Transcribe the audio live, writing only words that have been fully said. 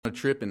a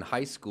trip in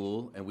high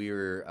school, and we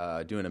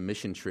were doing a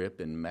mission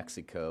trip in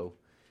Mexico.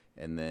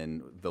 And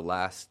then the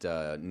last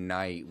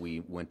night,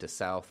 we went to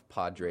South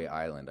Padre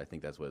Island. I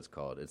think that's what it's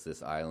called. It's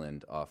this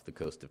island off the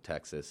coast of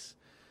Texas,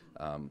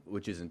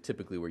 which isn't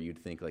typically where you'd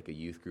think like a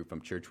youth group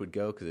from church would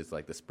go, because it's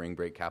like the spring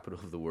break capital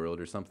of the world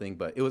or something.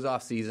 But it was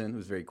off season. It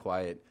was very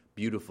quiet,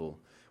 beautiful,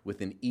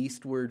 with an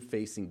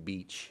eastward-facing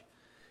beach.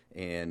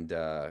 And,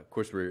 of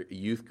course, we're a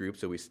youth group,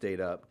 so we stayed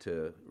up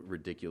to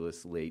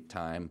ridiculous late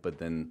time. But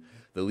then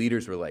the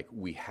leaders were like,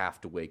 we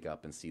have to wake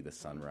up and see the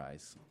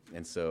sunrise.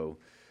 And so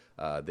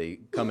they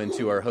come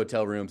into our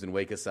hotel rooms and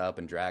wake us up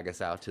and drag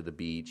us out to the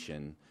beach,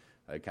 and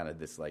kind of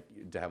this, like,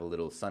 to have a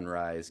little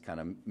sunrise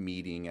kind of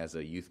meeting as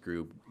a youth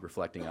group,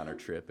 reflecting on our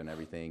trip and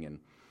everything. And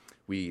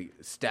we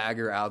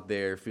stagger out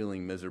there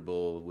feeling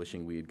miserable,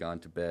 wishing we had gone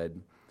to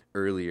bed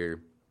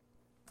earlier.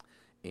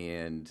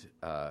 And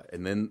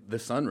then the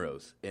sun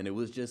rose, and it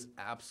was just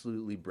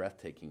absolutely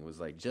breathtaking. It was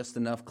like just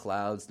enough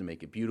clouds to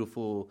make it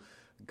beautiful,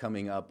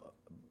 coming up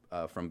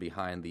from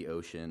behind the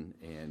ocean,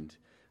 and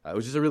it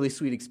was just a really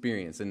sweet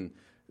experience. And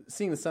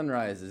seeing the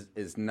sunrise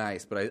is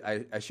nice, but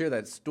I share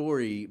that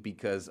story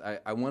because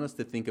I want us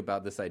to think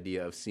about this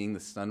idea of seeing the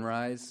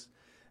sunrise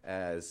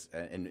as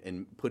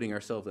and putting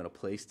ourselves in a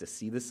place to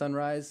see the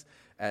sunrise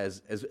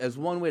as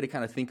one way to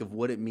kind of think of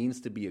what it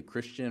means to be a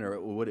Christian, or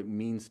what it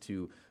means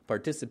to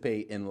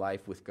participate in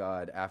life with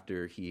God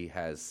after He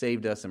has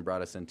saved us and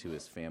brought us into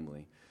His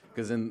family.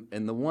 Because in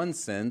the one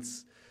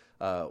sense,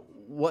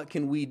 what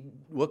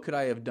could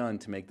I have done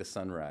to make the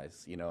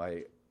sunrise? You know,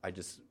 I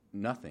just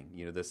nothing.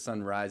 You know, the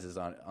sun rises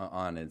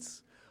on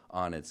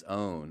its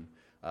own.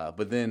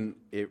 But then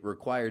it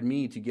required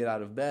me to get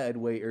out of bed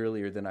way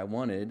earlier than I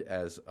wanted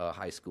as a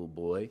high school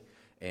boy,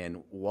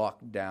 and walk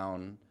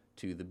down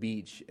to the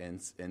beach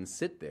and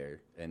sit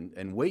there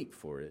and wait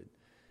for it.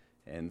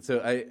 And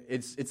so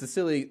it's a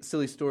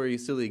silly story,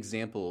 silly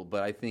example,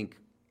 but I think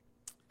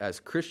as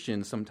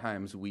Christians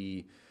sometimes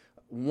we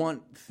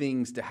want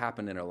things to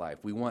happen in our life.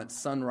 We want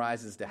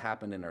sunrises to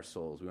happen in our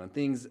souls. We want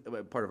things,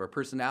 part of our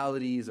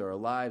personalities or our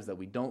lives, that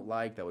we don't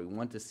like, that we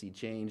want to see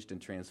changed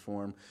and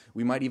transformed.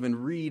 We might even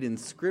read in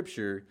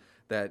Scripture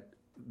that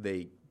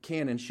they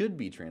can and should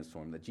be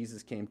transformed, that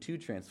Jesus came to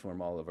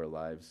transform all of our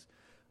lives.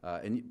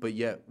 But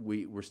yet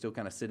we're still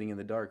kind of sitting in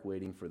the dark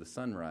waiting for the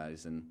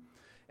sunrise.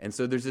 And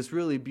so there's this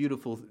really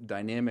beautiful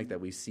dynamic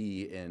that we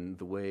see in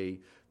the way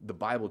the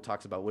Bible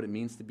talks about what it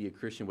means to be a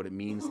Christian, what it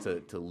means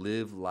to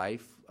live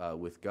life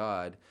with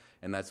God.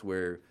 And that's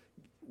where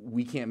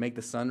we can't make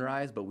the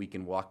sunrise, but we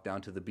can walk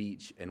down to the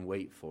beach and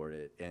wait for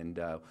it.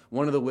 And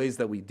one of the ways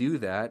that we do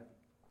that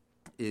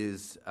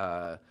is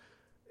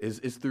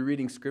through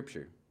reading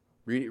Scripture.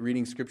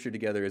 Reading Scripture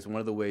together is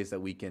one of the ways that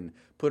we can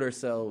put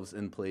ourselves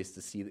in place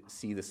to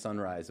see the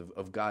sunrise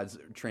of God's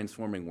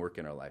transforming work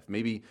in our life.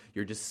 Maybe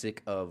you're just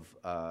sick of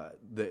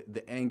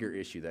the anger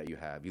issue that you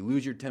have. You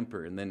lose your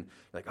temper, and then you're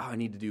like, oh, I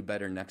need to do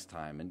better next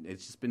time. And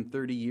it's just been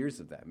 30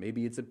 years of that.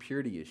 Maybe it's a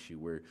purity issue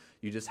where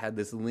you just had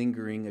this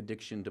lingering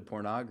addiction to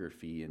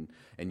pornography, and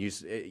you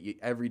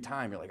every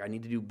time you're like, I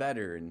need to do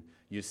better, and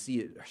you see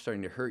it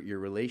starting to hurt your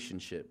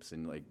relationships,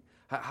 and like,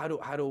 how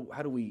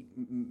do we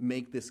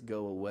make this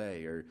go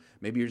away? Or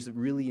maybe you're just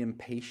really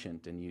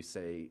impatient, and you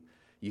see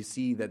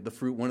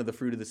that one of the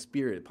fruit of the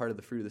Spirit, part of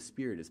the fruit of the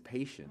Spirit is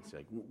patience.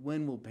 You're like,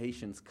 when will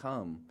patience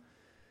come?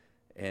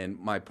 And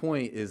my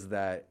point is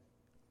that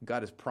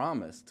God has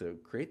promised to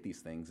create these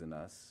things in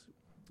us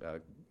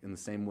in the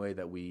same way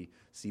that we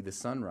see the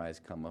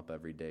sunrise come up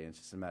every day. It's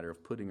just a matter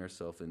of putting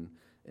ourselves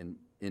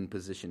in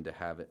position to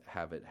have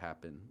it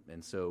happen.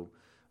 And so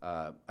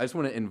I just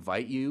want to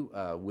invite you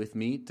with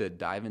me to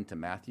dive into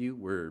Matthew.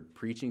 We're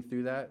preaching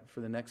through that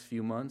for the next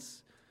few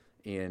months,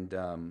 and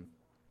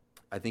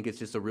I think it's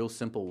just a real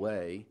simple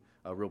way,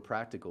 a real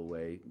practical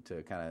way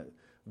to kind of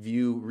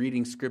view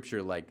reading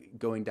Scripture like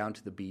going down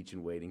to the beach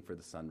and waiting for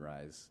the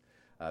sunrise.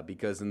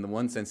 Because in the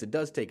one sense, it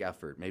does take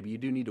effort. Maybe you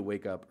do need to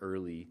wake up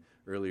earlier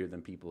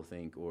than people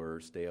think, or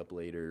stay up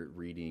later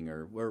reading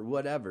or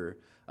whatever,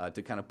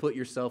 to kind of put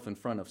yourself in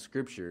front of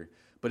Scripture.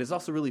 But it's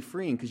also really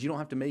freeing because you don't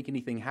have to make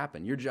anything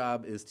happen. Your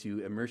job is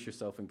to immerse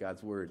yourself in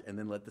God's Word and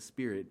then let the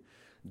Spirit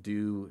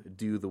do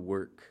the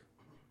work.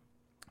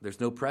 There's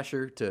no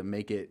pressure to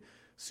make it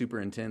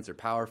super intense or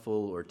powerful,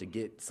 or to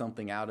get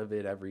something out of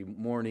it every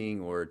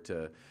morning, or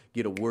to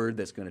get a word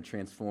that's going to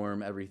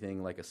transform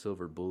everything like a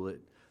silver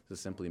bullet.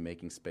 Just simply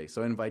making space.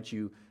 So I invite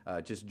you,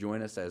 just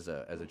join us as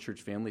a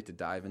church family to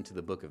dive into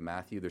the book of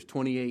Matthew. There's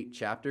 28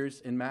 chapters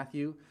in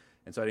Matthew,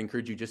 and so I'd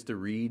encourage you just to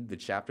read the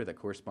chapter that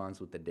corresponds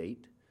with the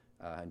date,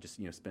 and just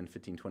spend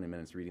 15, 20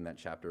 minutes reading that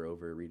chapter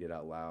over, read it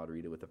out loud,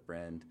 read it with a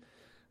friend,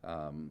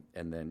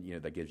 and then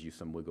that gives you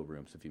some wiggle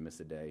room. So if you miss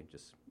a day,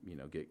 just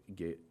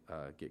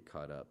get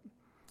caught up.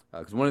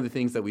 Because one of the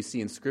things that we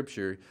see in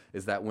Scripture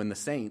is that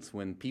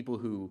when people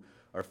who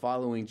are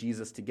following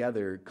Jesus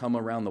together come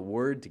around the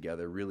Word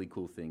together, really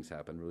cool things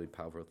happen, really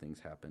powerful things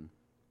happen.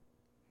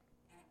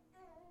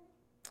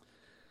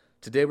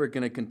 Today we're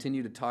going to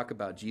continue to talk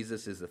about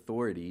Jesus'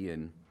 authority,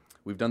 and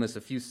we've done this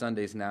a few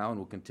Sundays now, and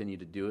we'll continue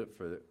to do it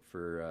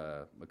for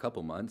a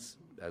couple months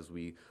as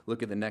we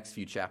look at the next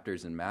few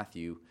chapters in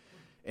Matthew.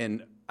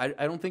 And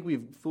I don't think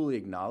we've fully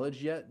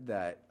acknowledged yet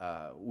that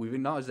we've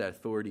acknowledged that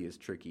authority is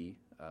tricky,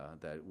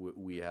 that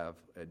we have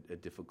a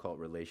difficult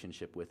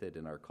relationship with it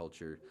in our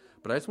culture.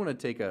 But I just want to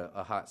take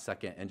a hot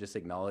second and just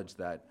acknowledge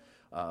that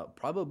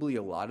probably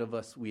a lot of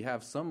us, we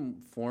have some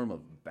form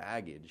of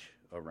baggage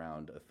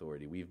around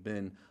authority. We've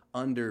been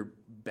under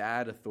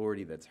bad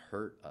authority that's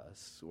hurt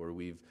us, or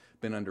we've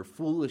been under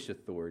foolish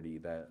authority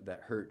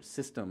that hurt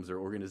systems or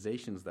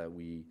organizations that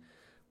we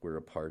were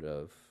a part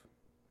of.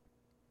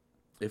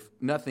 If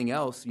nothing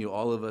else,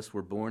 all of us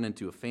were born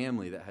into a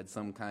family that had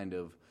some kind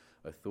of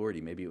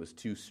authority. Maybe it was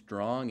too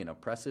strong and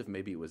oppressive.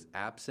 Maybe it was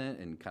absent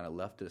and kind of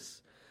left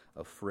us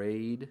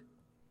afraid.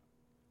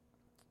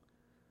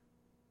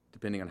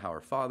 Depending on how our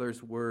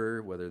fathers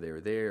were, whether they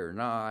were there or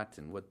not,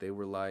 and what they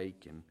were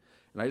like. And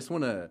I just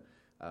want to,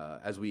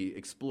 as we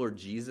explore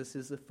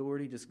Jesus'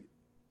 authority, just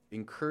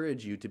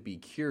encourage you to be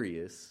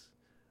curious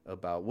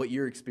about what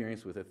your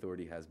experience with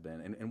authority has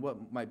been and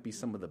what might be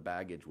some of the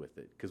baggage with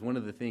it. Because one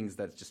of the things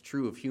that's just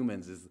true of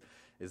humans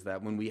is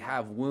that when we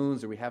have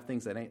wounds or we have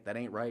things that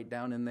ain't right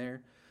down in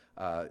there,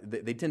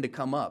 they tend to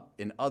come up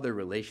in other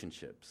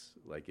relationships.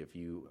 Like if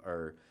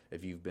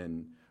you've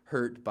been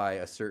hurt by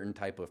a certain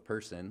type of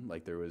person,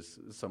 like there was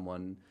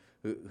someone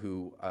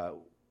who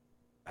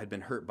had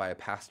been hurt by a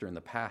pastor in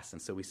the past,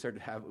 and so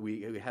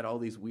we had all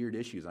these weird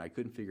issues, and I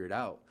couldn't figure it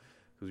out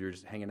because we were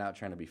just hanging out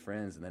trying to be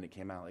friends, and then it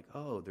came out like,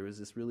 oh, there was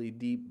this really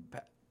deep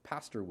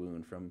pastor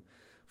wound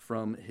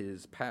from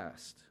his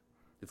past.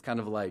 It's kind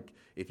of like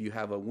if you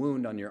have a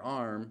wound on your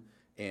arm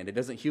and it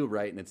doesn't heal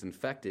right and it's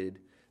infected,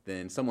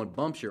 then someone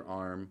bumps your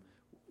arm,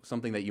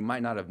 something that you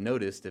might not have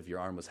noticed if your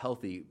arm was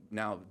healthy,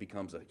 now it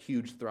becomes a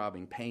huge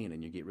throbbing pain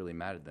and you get really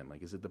mad at them.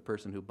 Like, is it the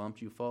person who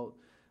bumped you fault?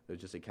 It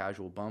was just a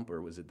casual bump,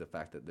 or was it the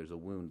fact that there's a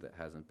wound that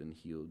hasn't been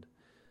healed?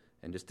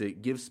 And just to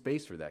give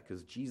space for that,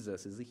 because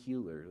Jesus is a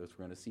healer. That's what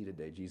we're going to see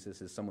today.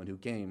 Jesus is someone who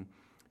came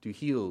to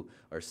heal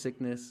our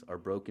sickness, our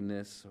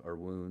brokenness, our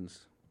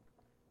wounds.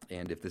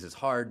 And if this is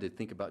hard to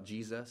think about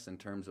Jesus in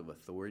terms of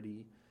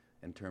authority,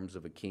 in terms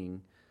of a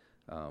king,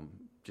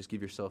 just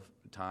give yourself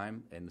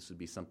time, and this would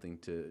be something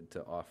to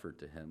offer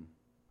to him.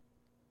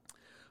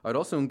 I'd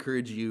also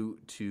encourage you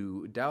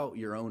to doubt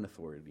your own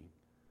authority.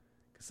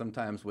 Because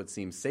sometimes what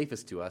seems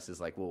safest to us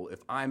is like, well, if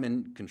I'm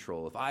in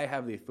control, if I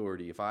have the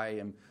authority, if I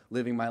am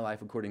living my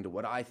life according to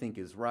what I think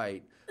is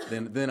right,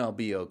 then I'll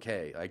be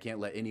okay. I can't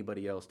let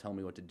anybody else tell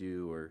me what to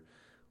do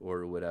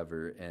or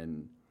whatever.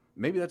 And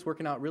maybe that's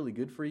working out really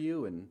good for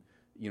you. And,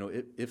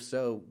 if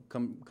so,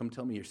 come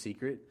tell me your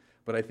secret.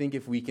 But I think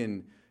if we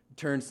can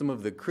turn some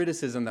of the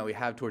criticism that we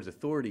have towards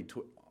authority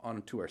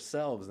onto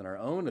ourselves and our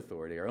own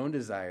authority, our own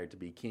desire to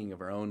be king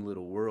of our own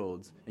little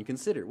worlds, and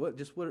consider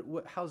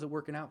how's it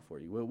working out for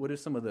you? What are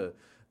some of the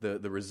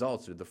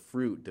results or the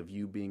fruit of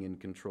you being in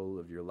control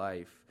of your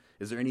life?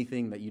 Is there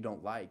anything that you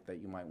don't like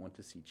that you might want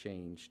to see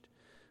changed?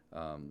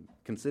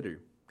 Consider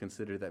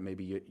that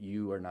maybe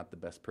you are not the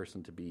best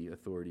person to be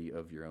authority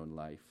of your own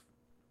life.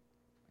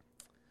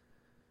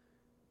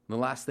 And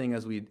the last thing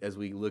as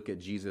we look at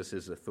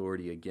Jesus'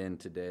 authority again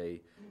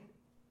today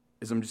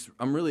is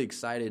I'm really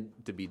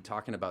excited to be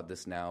talking about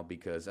this now,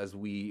 because as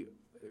we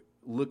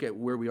look at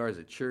where we are as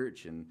a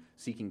church and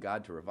seeking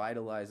God to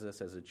revitalize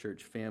us as a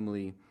church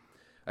family,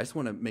 I just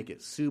want to make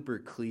it super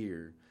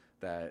clear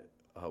that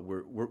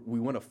we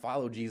want to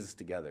follow Jesus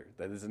together.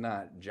 That is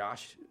not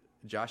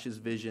Josh's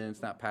vision.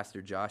 It's not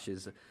Pastor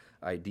Josh's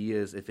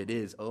ideas. If it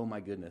is, oh my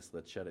goodness,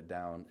 let's shut it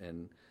down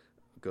and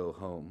go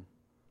home.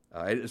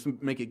 I just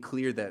make it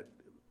clear that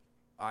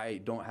I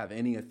don't have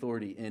any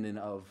authority in and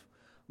of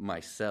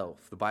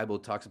myself. The Bible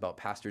talks about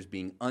pastors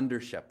being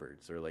under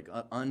shepherds, or like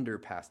under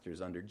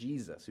pastors under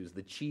Jesus, who's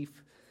the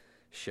chief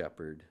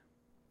shepherd.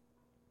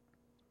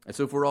 And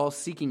so if we're all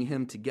seeking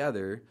him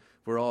together,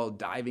 if we're all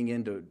diving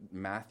into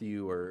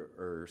Matthew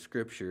or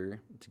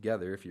Scripture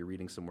together, if you're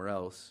reading somewhere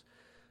else,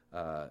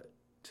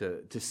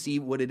 to see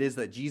what it is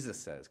that Jesus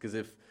says. Because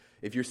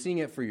if you're seeing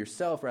it for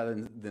yourself rather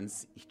than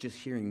just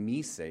hearing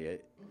me say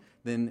it,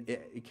 then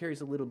it carries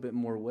a little bit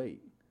more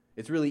weight.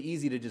 It's really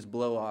easy to just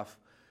blow off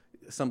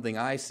something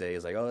I say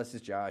is like, oh, this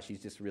is Josh. He's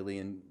just really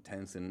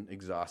intense and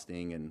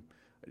exhausting and,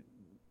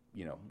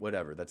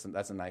 whatever. That's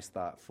a nice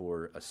thought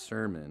for a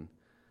sermon.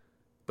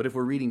 But if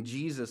we're reading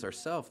Jesus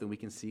ourselves, then we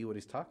can see what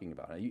he's talking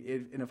about.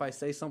 And if I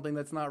say something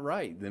that's not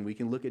right, then we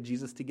can look at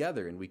Jesus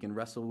together and we can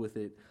wrestle with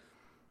it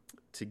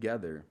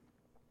together.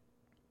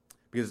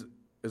 Because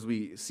as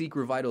we seek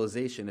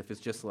revitalization, if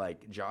it's just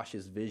like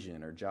Josh's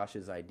vision or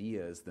Josh's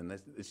ideas, then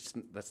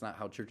that's not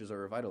how churches are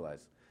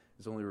revitalized.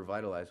 It's only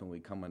revitalized when we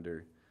come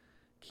under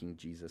King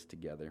Jesus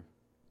together.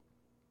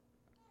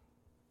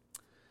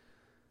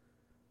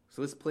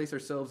 So let's place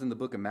ourselves in the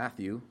book of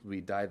Matthew.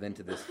 We dive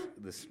into this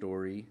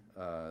story,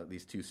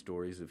 these two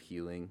stories of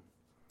healing.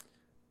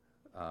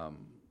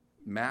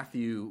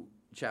 Matthew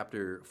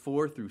chapter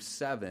 4 through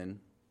 7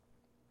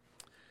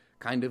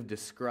 kind of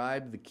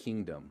describe the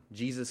kingdom.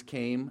 Jesus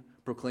came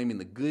proclaiming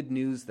the good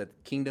news that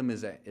the kingdom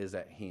is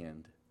at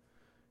hand.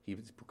 He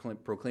was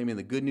proclaiming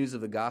the good news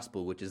of the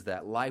gospel, which is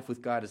that life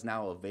with God is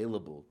now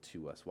available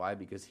to us. Why?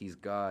 Because he's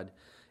God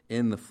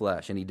in the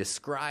flesh, and he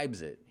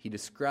describes it. He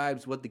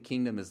describes what the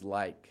kingdom is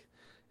like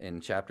in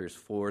chapters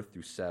 4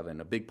 through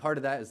 7. A big part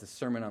of that is the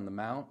Sermon on the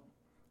Mount,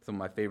 some of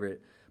my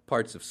favorite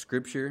parts of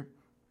Scripture,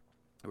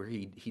 where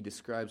he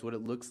describes what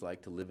it looks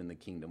like to live in the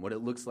kingdom, what it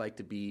looks like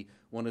to be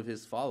one of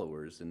his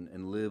followers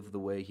and live the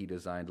way he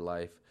designed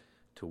life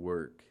to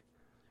work.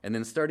 And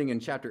then starting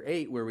in chapter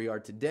 8, where we are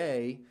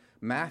today,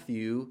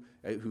 Matthew,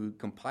 who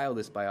compiled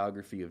this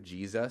biography of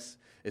Jesus,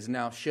 is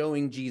now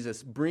showing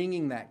Jesus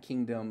bringing that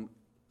kingdom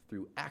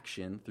through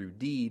action, through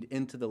deed,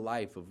 into the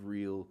life of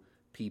real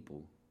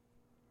people.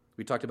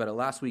 We talked about it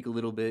last week a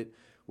little bit,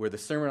 where the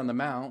Sermon on the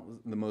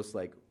Mount, the most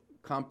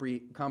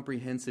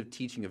comprehensive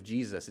teaching of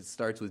Jesus, it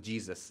starts with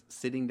Jesus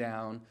sitting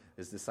down,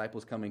 his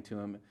disciples coming to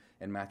him,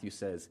 and Matthew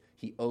says,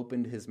 he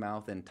opened his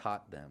mouth and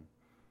taught them.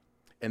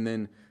 And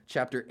then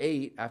chapter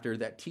 8, after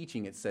that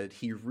teaching, it said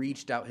he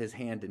reached out his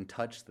hand and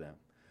touched them.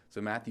 So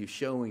Matthew's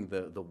showing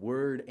the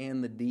word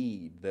and the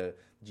deed.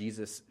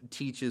 Jesus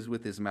teaches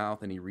with his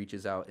mouth and he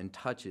reaches out and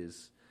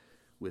touches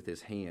with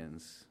his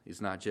hands. He's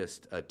not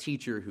just a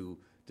teacher who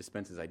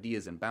dispenses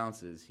ideas and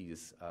bounces.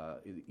 He's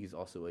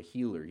also a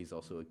healer. He's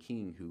also a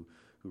king who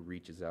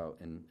reaches out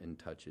and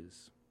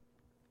touches.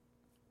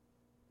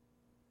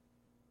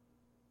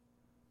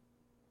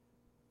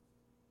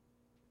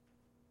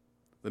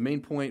 The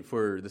main point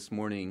for this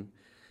morning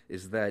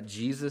is that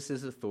Jesus'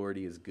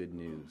 authority is good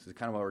news. It's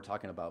kind of why we're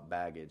talking about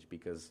baggage,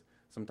 because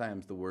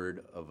sometimes the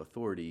word of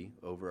authority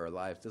over our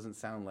lives doesn't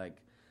sound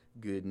like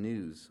good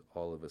news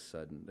all of a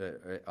sudden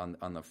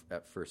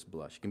at first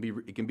blush.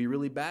 It can be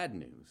really bad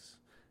news.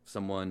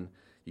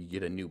 You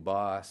get a new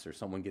boss or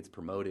someone gets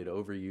promoted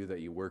over you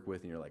that you work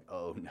with and you're like,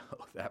 oh no,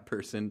 that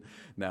person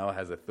now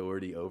has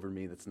authority over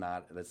me. That's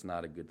not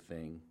a good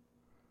thing.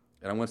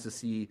 And I want us to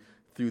see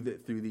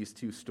through these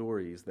two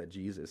stories that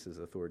Jesus'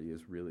 authority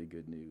is really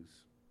good news.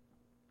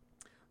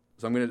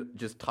 So I'm going to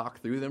just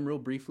talk through them real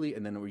briefly,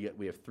 and then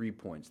we have 3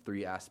 points,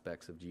 3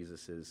 aspects of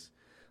Jesus'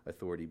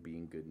 authority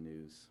being good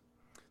news.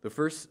 The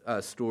first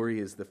story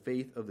is the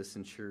faith of the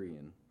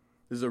centurion.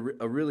 This is a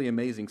really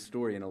amazing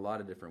story in a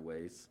lot of different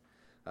ways.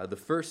 The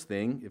first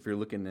thing, if you're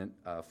looking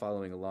at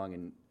following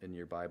along in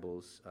your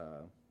Bibles,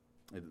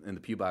 in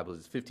the Pew Bibles,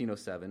 is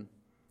 1507,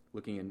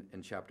 looking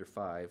in chapter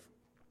 5.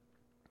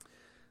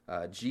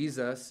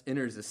 Jesus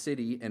enters a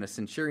city, and a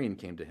centurion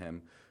came to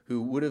him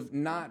who would have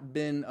not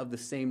been of the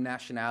same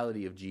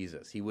nationality of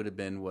Jesus. He would have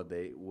been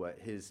what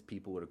his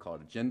people would have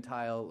called a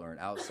Gentile or an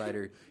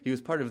outsider. He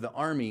was part of the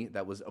army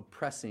that was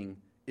oppressing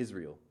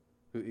Israel.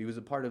 He was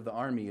a part of the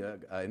army,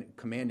 a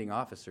commanding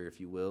officer,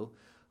 if you will,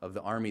 of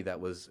the army that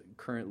was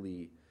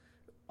currently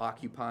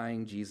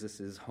occupying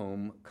Jesus'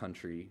 home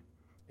country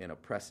and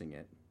oppressing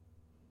it.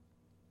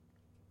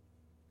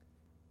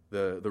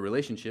 The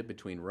relationship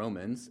between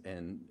Romans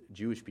and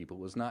Jewish people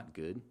was not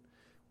good,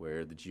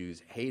 where the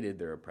Jews hated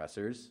their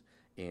oppressors,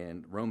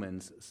 and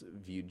Romans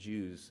viewed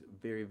Jews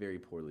very, very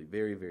poorly,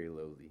 very, very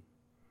lowly.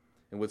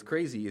 And what's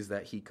crazy is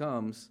that he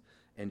comes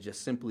and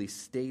just simply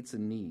states a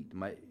need.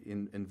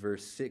 In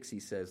verse 6,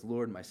 he says,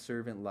 Lord, my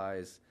servant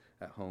lies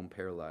at home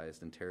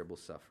paralyzed in terrible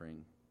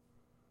suffering.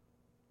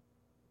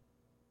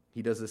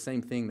 He does the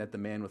same thing that the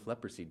man with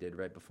leprosy did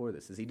right before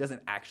this, is he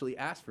doesn't actually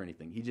ask for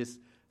anything. He just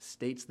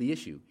states the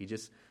issue. He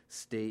just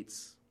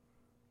states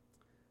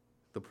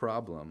the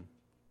problem.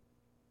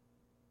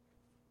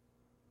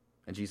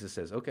 And Jesus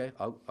says, okay,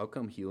 I'll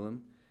come heal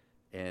him.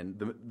 And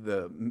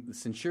the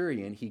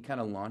centurion, he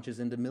kind of launches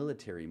into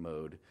military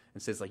mode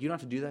and says, you don't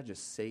have to do that,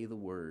 just say the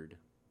word.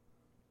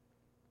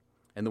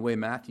 And the way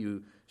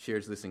Matthew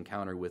shares this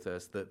encounter with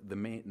us, the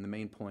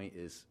main point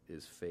is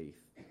faith.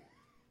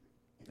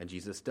 And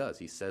Jesus does.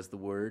 He says the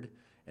word,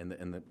 and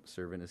the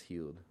servant is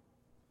healed.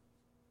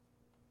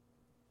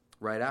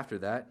 Right after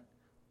that,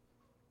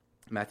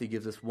 Matthew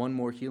gives us one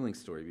more healing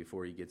story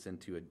before he gets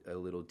into a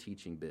little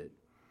teaching bit.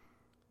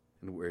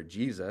 And where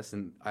Jesus,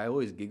 and I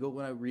always giggle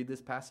when I read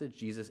this passage,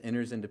 Jesus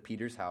enters into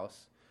Peter's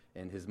house,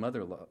 and his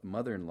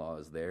mother-in-law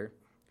is there,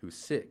 who's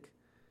sick.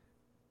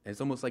 And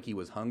it's almost like he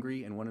was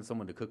hungry and wanted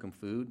someone to cook him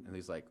food, and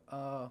he's like,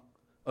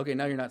 okay,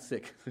 now you're not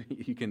sick.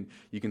 you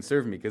can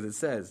serve me, because it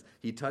says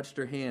he touched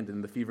her hand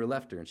and the fever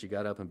left her, and she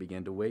got up and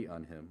began to wait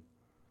on him.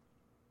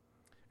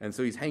 And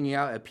so he's hanging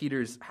out at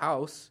Peter's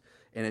house,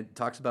 and it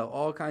talks about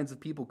all kinds of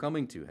people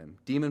coming to him.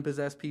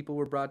 Demon-possessed people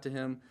were brought to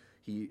him.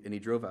 He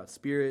drove out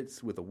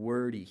spirits with a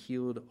word. He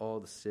healed all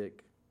the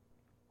sick.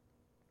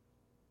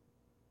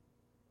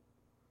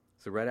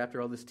 So right after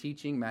all this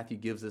teaching, Matthew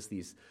gives us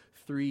these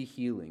 3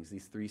 healings,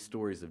 these 3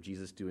 stories of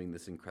Jesus doing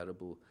this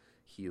incredible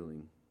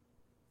healing.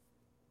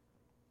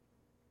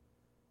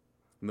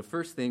 And the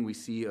first thing we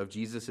see of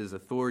Jesus'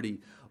 authority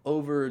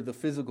over the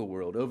physical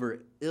world,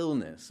 over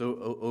illness,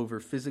 over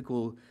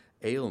physical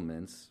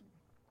ailments,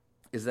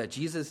 is that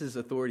Jesus'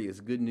 authority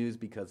is good news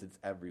because it's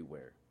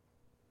everywhere.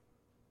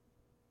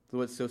 So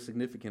what's so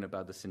significant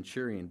about the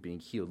centurion being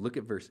healed? Look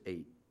at verse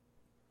 8.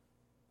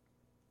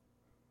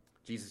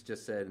 Jesus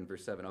just said in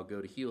verse 7, I'll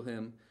go to heal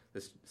him.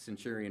 The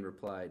centurion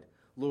replied,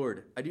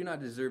 Lord, I do not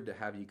deserve to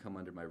have you come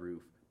under my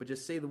roof, but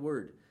just say the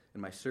word,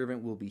 and my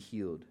servant will be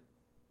healed.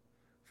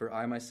 For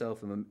I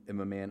myself am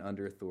a man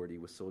under authority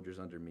with soldiers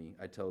under me.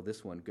 I tell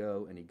this one,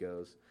 go, and he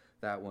goes.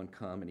 That one,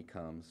 come, and he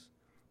comes.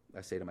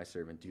 I say to my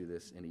servant, do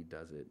this, and he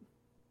does it.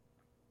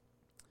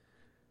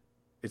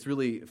 It's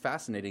really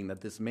fascinating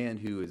that this man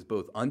who is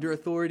both under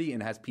authority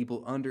and has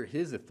people under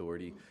his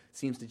authority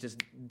seems to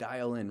just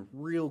dial in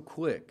real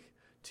quick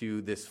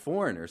to this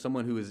foreigner,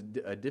 someone who is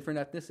a different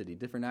ethnicity,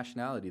 different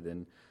nationality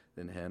than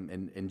him,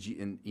 and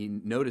he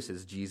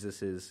notices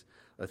Jesus'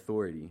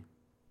 authority.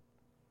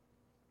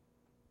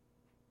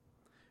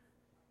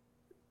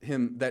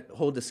 That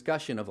whole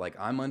discussion of like,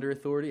 I'm under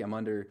authority, I'm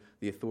under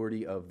the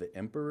authority of the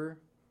emperor,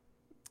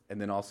 and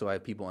then also I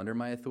have people under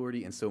my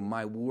authority, and so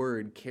my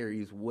word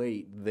carries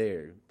weight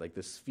there. Like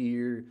the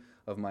sphere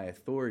of my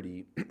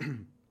authority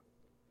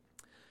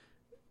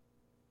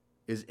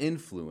is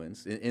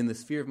influenced. In the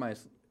sphere of my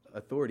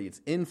authority,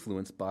 it's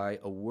influenced by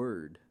a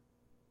word.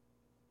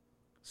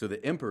 So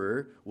the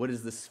emperor, what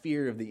is the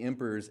sphere of the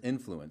emperor's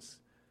influence?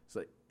 It's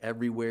like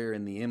everywhere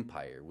in the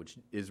empire, which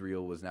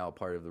Israel was now a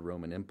part of the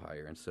Roman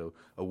Empire. And so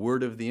a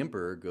word of the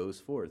emperor goes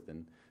forth,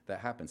 and that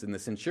happens. And the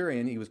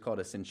centurion, he was called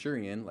a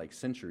centurion, like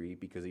century,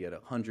 because he had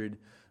 100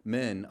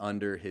 men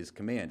under his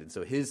command. And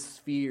so his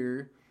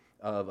sphere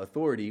of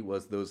authority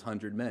was those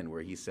 100 men,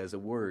 where he says a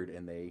word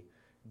and they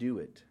do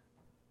it.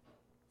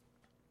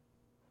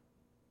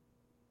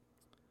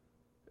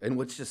 And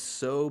what's just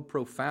so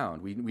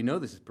profound, we know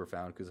this is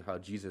profound because of how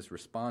Jesus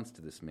responds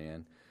to this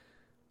man,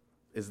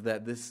 is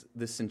that this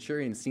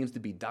centurion seems to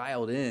be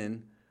dialed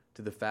in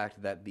to the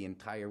fact that the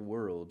entire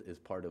world is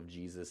part of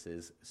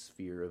Jesus'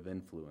 sphere of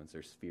influence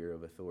or sphere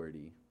of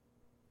authority.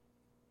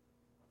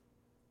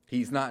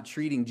 He's not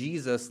treating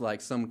Jesus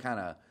like some kind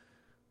of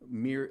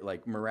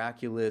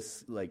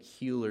miraculous, like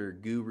healer,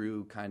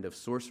 guru, kind of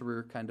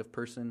sorcerer kind of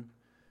person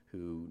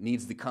who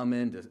needs to come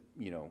in to,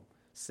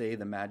 say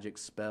the magic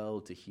spell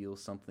to heal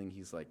something.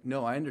 He's like,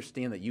 no, I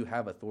understand that you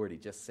have authority.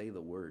 Just say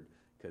the word,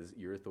 because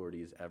your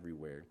authority is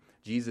everywhere.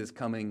 Jesus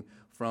coming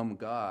from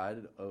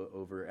God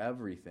over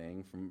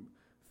everything,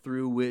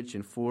 through which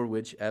and for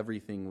which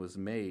everything was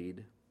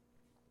made.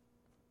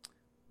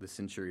 The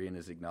centurion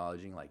is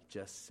acknowledging, like,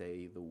 just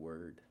say the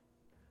word.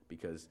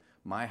 Because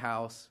my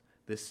house,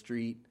 this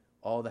street,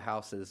 all the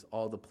houses,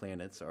 all the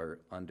planets are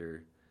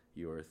under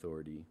your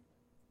authority.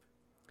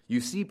 You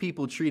see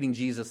people treating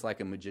Jesus like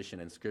a magician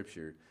in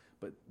Scripture,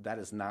 but that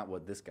is not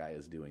what this guy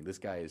is doing. This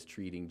guy is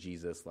treating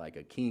Jesus like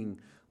a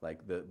king,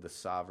 like the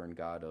sovereign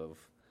God of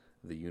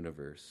the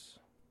universe.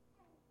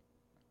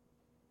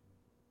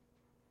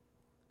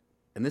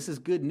 And this is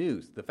good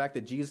news. The fact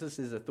that Jesus'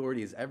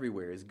 authority is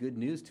everywhere is good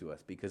news to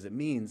us because it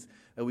means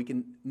that we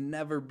can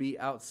never be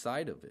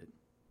outside of it.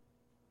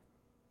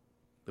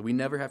 That we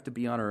never have to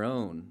be on our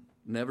own,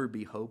 never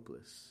be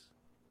hopeless.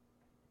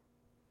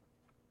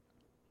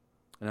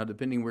 And now,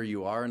 depending where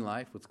you are in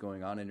life, what's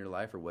going on in your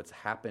life, or what's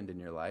happened in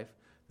your life,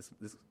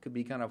 this could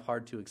be kind of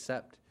hard to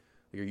accept.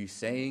 Like, are you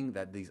saying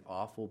that these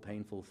awful,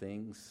 painful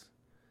things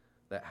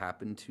that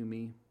happened to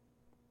me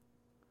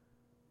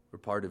were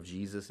part of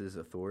Jesus'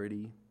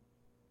 authority?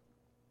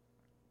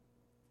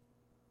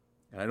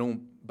 And I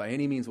don't, by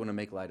any means, want to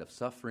make light of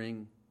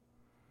suffering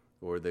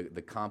or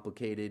the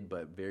complicated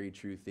but very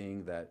true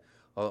thing that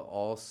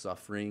all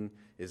suffering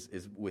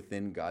is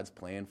within God's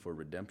plan for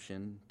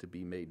redemption to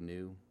be made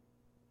new.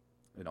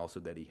 And also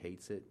that he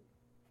hates it,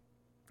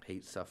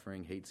 hates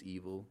suffering, hates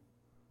evil.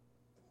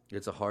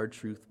 It's a hard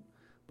truth,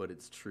 but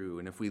it's true.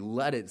 And if we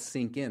let it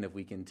sink in, if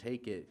we can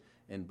take it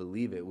and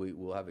believe it,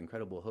 we'll have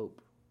incredible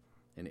hope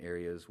in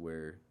areas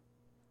where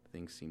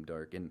things seem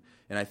dark. And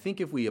I think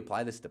if we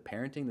apply this to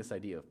parenting, this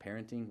idea of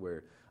parenting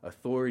where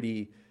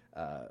authority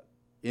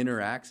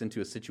interacts into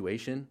a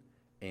situation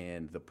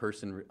and the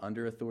person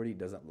under authority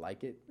doesn't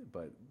like it,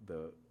 but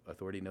the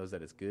authority knows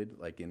that it's good.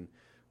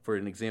 For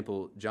an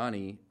example,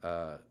 Johnny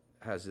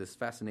has this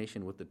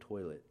fascination with the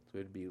toilet. So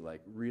he'd be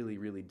like really,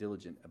 really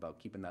diligent about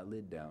keeping that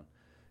lid down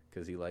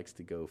because he likes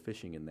to go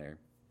fishing in there.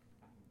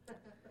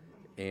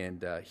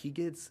 And he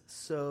gets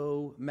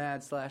so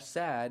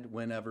mad/sad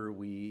whenever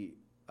we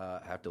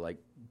have to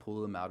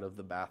pull him out of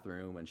the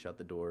bathroom and shut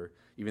the door.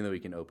 Even though he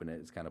can open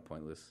it, it's kind of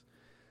pointless.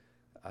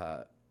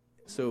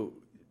 So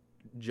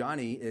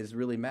Johnny is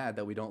really mad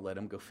that we don't let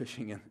him go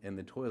fishing in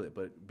the toilet.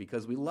 But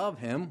because we love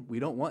him, we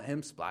don't want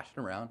him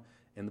splashing around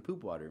in the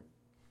poop water.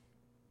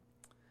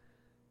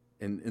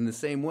 And in the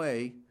same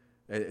way,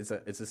 it's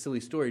a silly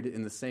story,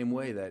 in the same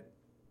way that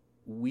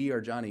we are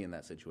Johnny in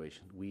that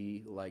situation.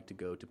 We like to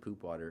go to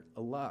poop water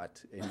a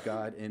lot, and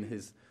God, in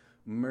his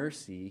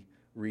mercy,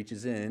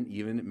 reaches in,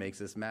 even it makes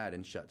us mad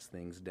and shuts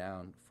things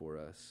down for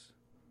us.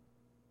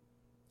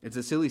 It's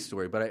a silly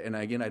story, but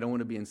again, I don't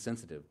want to be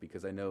insensitive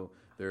because I know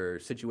there are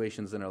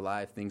situations in our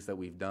life, things that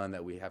we've done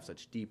that we have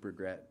such deep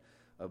regret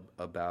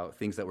about,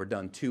 things that were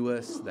done to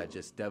us that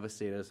just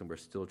devastate us and we're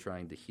still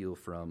trying to heal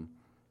from.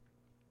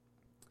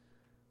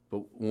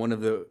 But one of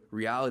the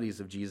realities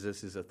of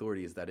Jesus'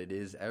 authority is that it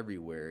is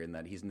everywhere, and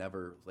that he's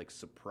never like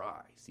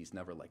surprised. He's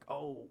never like,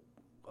 oh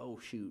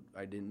shoot,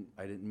 I didn't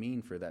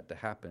mean for that to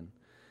happen.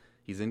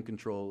 He's in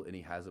control, and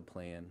he has a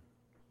plan,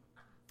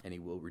 and he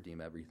will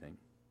redeem everything.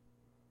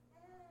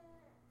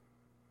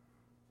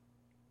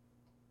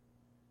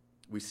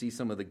 We see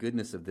some of the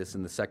goodness of this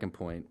in the second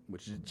point,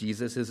 which is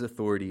Jesus'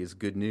 authority is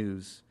good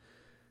news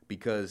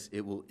because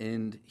it will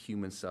end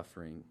human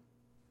suffering.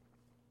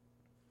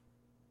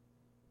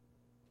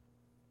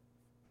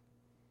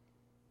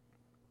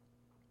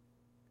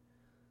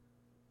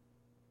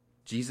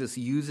 Jesus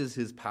uses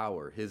his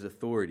power, his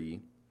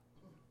authority,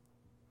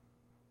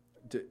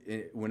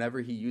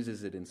 whenever he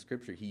uses it in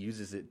Scripture, he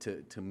uses it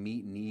to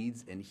meet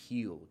needs and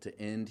heal, to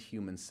end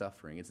human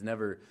suffering. It's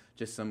never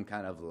just some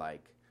kind of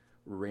like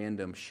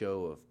random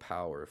show of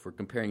power. If we're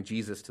comparing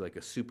Jesus to like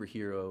a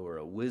superhero or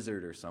a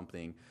wizard or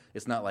something,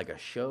 it's not like a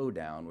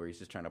showdown where he's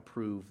just trying to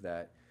prove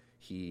that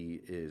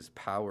he is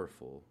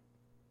powerful.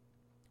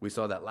 We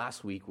saw that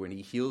last week when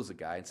he heals a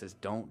guy and says,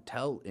 don't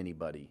tell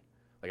anybody.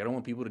 Like, I don't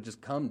want people to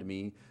just come to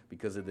me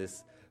because of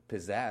this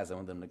pizzazz. I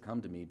want them to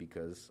come to me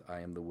because I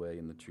am the way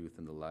and the truth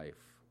and the life.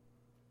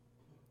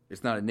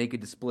 It's not a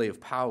naked display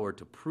of power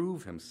to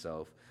prove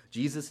himself.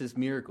 Jesus'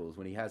 miracles,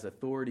 when he has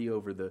authority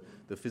over the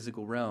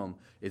physical realm,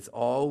 it's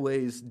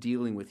always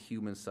dealing with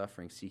human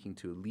suffering, seeking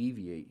to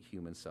alleviate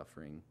human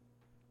suffering.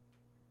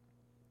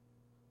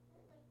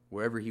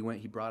 Wherever he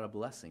went, he brought a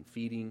blessing,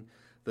 feeding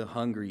the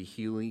hungry,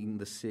 healing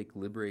the sick,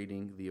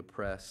 liberating the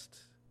oppressed,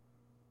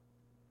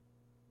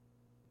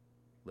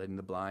 letting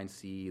the blind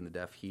see and the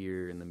deaf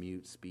hear and the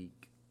mute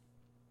speak,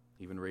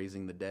 even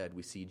raising the dead.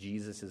 We see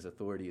Jesus'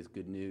 authority as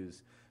good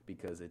news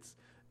because it's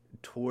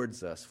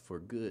towards us for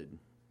good.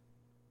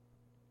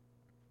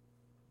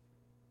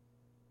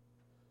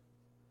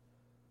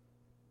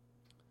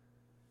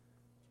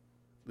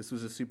 This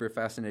was a super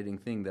fascinating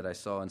thing that I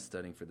saw in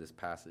studying for this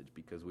passage,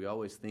 because we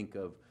always think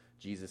of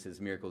Jesus'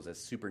 miracles as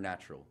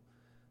supernatural.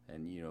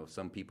 And,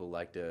 some people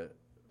like to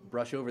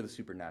brush over the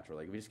supernatural.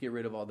 Like, if we just get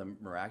rid of all the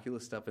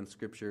miraculous stuff in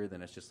Scripture,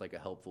 then it's just like a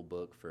helpful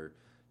book for,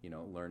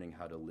 learning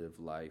how to live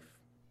life.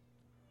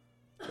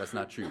 That's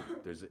not true.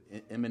 There's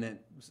imminent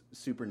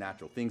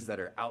supernatural, things that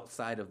are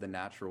outside of the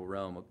natural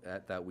realm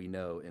that we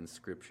know in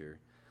Scripture.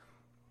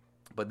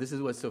 But this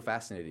is what's so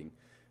fascinating,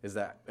 is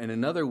that in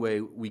another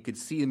way, we could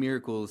see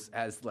miracles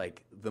as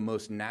like the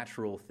most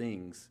natural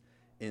things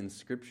in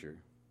Scripture.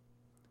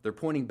 They're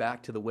pointing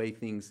back to the way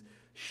things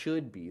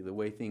should be, the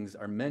way things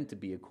are meant to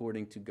be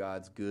according to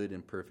God's good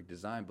and perfect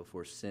design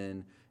before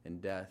sin and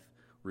death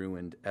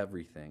ruined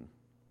everything.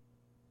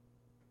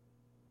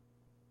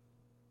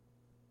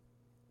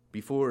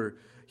 Before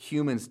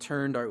humans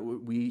turned our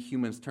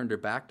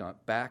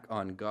back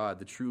on God,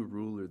 the true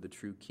ruler, the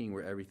true king,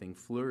 where everything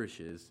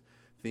flourishes,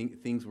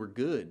 things were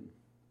good.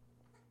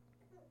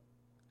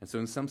 And so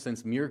in some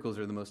sense, miracles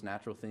are the most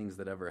natural things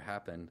that ever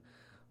happened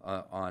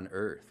on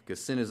earth,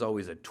 because sin is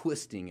always a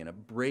twisting and a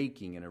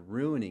breaking and a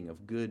ruining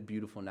of good,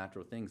 beautiful,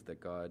 natural things that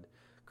God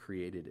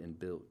created and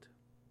built.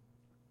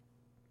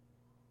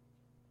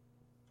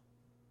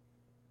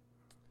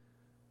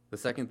 The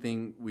second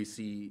thing we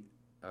see,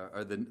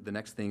 or the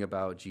next thing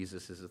about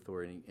Jesus'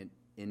 authority in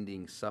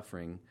ending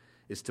suffering,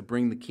 is to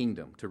bring the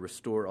kingdom, to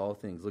restore all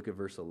things. Look at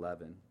verse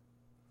 11.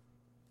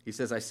 He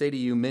says, I say to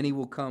you, many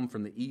will come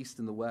from the east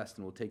and the west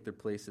and will take their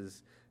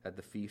places at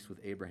the feast with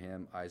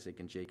Abraham, Isaac,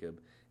 and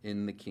Jacob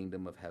in the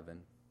kingdom of heaven.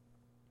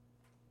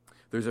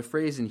 There's a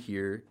phrase in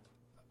here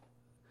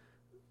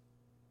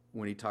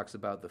when he talks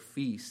about the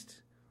feast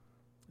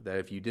that,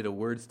 if you did a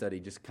word study,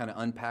 just kind of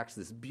unpacks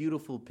this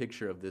beautiful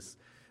picture of this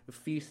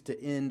feast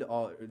to end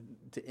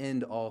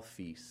all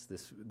feasts.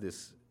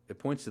 It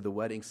points to the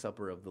wedding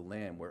supper of the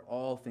Lamb, where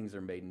all things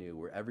are made new,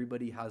 where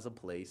everybody has a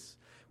place,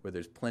 where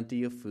there's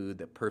plenty of food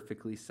that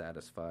perfectly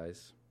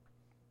satisfies.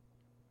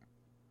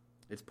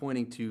 It's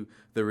pointing to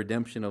the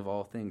redemption of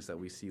all things that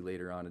we see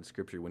later on in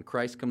Scripture. When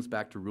Christ comes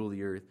back to rule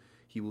the earth,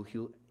 he will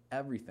heal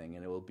everything,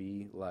 and it will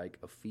be like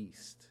a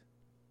feast.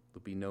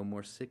 There'll be no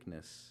more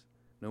sickness,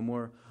 no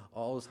more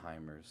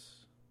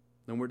Alzheimer's,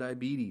 no more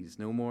diabetes,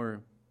 no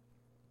more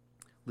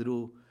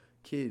little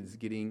kids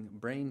getting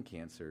brain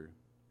cancer,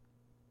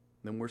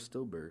 no more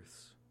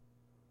stillbirths.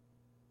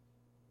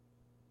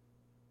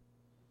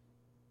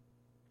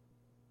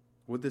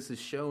 What this is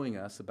showing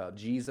us about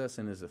Jesus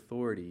and his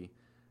authority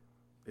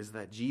is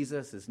that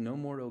Jesus is no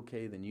more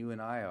okay than you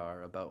and I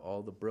are about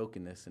all the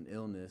brokenness and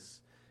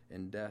illness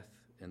and death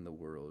in the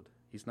world.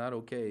 He's not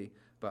okay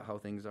about how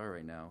things are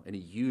right now. And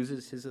he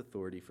uses his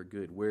authority for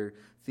good. Where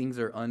things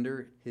are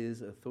under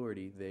his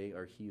authority, they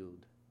are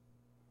healed.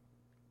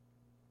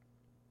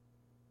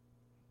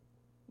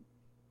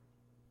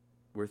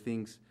 Where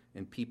things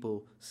and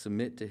people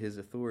submit to his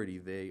authority,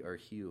 they are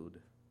healed.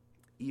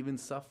 Even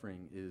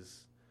suffering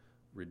is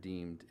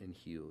redeemed and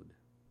healed.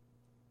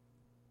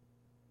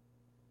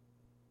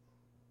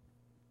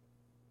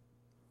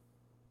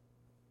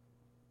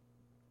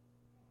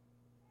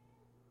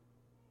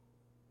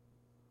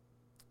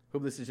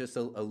 Hope this is just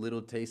a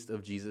little taste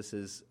of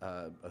Jesus'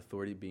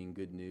 authority being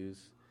good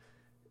news.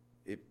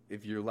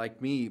 if you're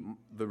like me,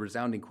 the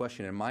resounding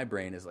question in my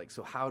brain is like,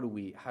 so how do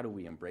we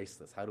embrace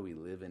this? How do we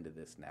live into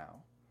this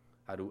now?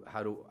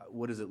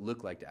 What does it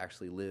look like to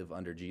actually live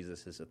under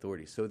Jesus'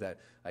 authority so that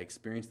I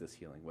experience this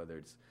healing, whether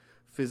it's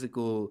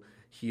physical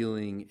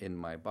healing in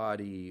my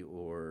body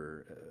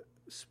or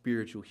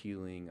spiritual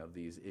healing of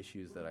these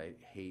issues that I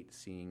hate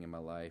seeing in my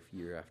life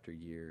year after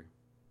year.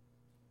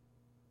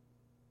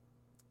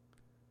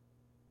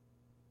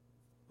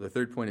 The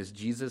third point is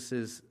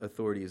Jesus'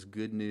 authority is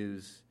good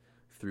news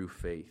through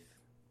faith.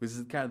 This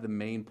is kind of the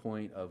main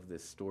point of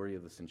this story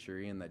of the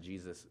centurion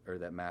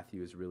that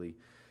Matthew is really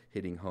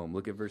hitting home.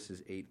 Look at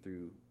verses 8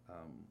 through,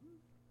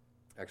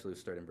 let's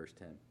start in verse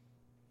 10.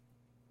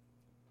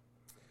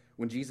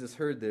 When Jesus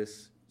heard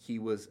this, he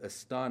was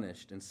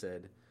astonished and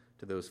said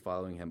to those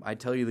following him, I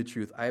tell you the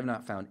truth, I have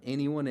not found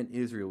anyone in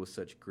Israel with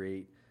such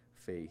great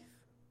faith.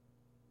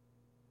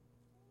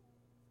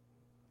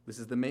 This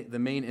is the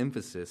main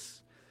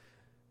emphasis,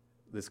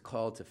 this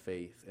call to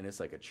faith. And it's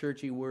like a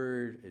churchy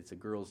word. It's a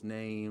girl's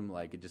name.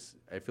 I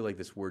feel like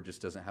this word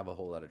just doesn't have a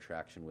whole lot of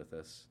traction with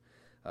us.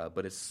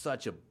 But it's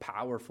such a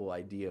powerful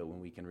idea when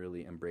we can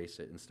really embrace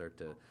it and start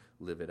to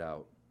live it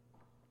out.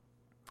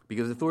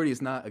 Because authority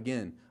is not,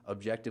 again,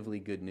 objectively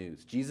good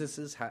news.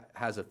 Jesus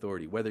has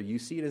authority. Whether you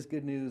see it as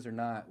good news or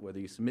not, whether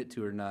you submit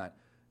to it or not,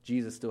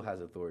 Jesus still has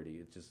authority.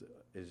 It just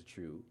is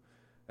true.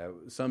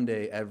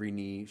 Someday every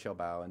knee shall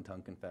bow and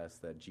tongue confess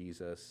that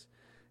Jesus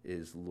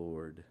is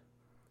Lord.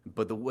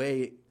 But the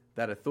way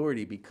that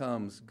authority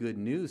becomes good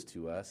news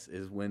to us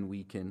is when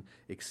we can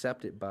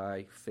accept it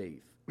by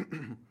faith.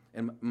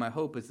 And my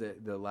hope is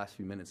that the last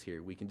few minutes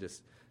here, we can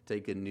just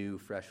take a new,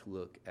 fresh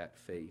look at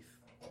faith.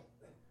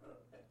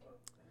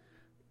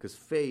 Because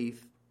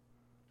faith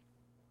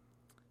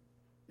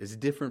is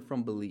different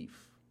from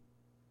belief.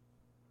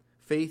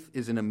 Faith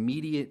is an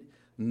immediate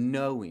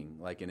knowing,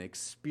 like an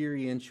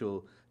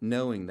experiential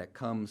knowing that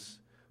comes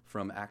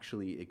from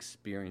actually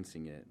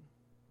experiencing it.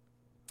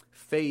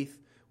 Faith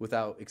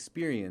without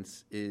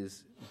experience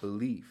is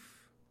belief.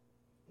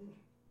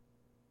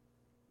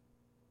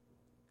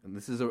 And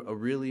this is a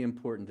really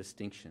important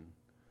distinction,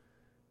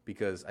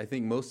 because I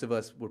think most of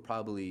us would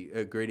probably,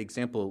 a great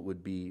example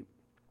would be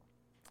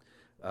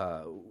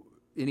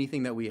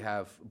anything that we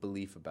have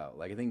belief about.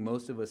 Like, I think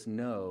most of us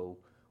know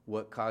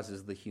what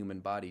causes the human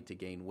body to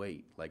gain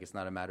weight. Like, it's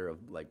not a matter of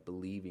like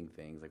believing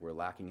things. Like, we're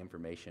lacking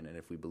information, and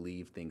if we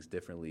believe things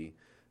differently,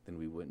 then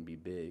we wouldn't be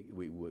big.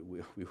 We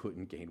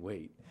wouldn't gain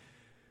weight.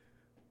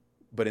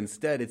 But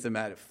instead, it's a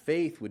matter of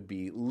faith would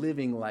be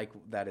living like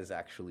that is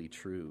actually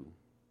true.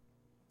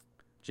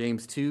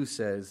 James 2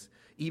 says,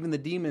 even the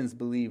demons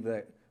believe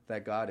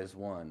that God is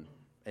one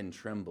and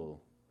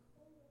tremble.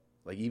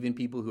 Like, even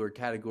people who are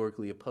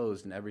categorically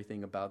opposed in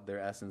everything about their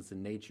essence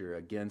and nature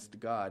against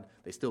God,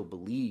 they still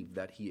believe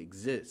that he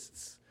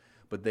exists.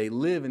 But they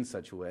live in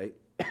such a way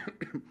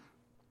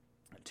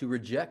to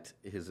reject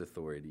his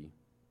authority.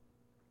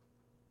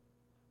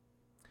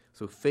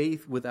 So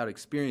faith without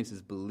experience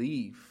is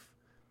belief.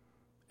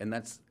 And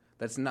that's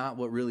not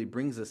what really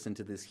brings us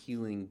into this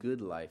healing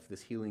good life,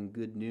 this healing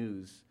good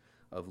news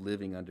of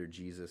living under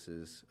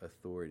Jesus'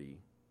 authority.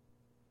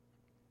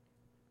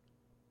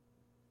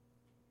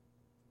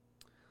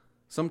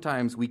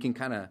 Sometimes we can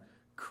kind of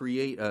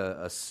create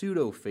a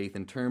pseudo-faith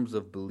in terms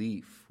of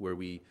belief, where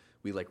we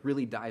like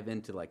really dive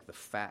into like the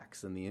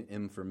facts and the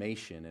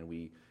information, and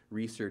we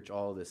research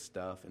all this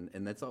stuff,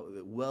 and that's all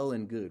well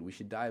and good. We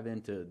should dive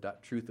into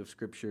truth of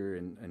Scripture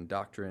and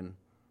doctrine.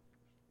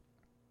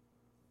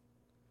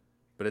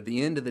 But at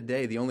the end of the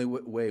day, the only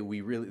way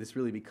this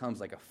really becomes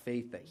like a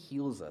faith that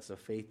heals us, a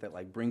faith that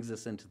like brings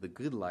us into the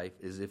good life,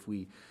 is if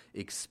we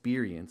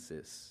experience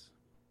this.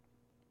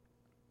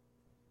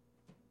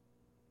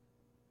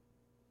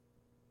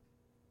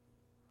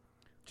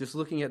 Just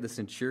looking at the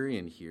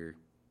centurion here,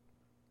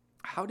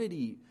 how did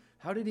he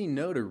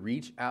know to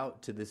reach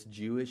out to this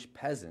Jewish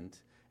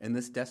peasant in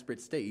this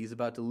desperate state? He's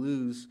about to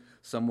lose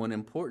someone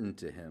important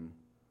to him.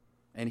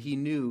 And he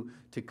knew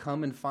to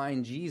come and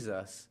find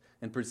Jesus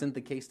and present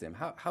the case to him.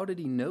 How did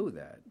he know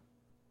that?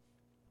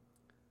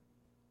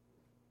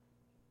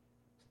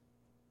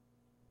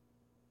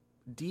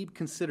 Deep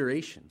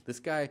consideration. This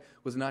guy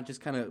was not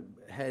just kind of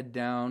head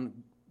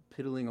down,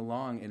 piddling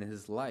along in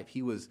his life.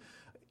 He was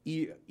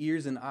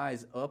ears and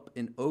eyes up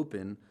and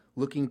open,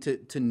 looking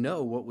to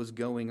know what was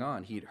going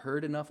on. He had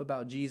heard enough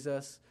about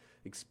Jesus,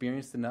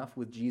 experienced enough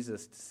with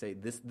Jesus to say,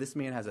 this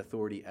man has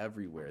authority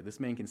everywhere. This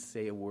man can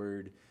say a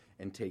word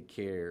and take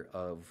care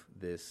of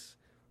this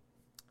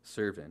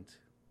servant.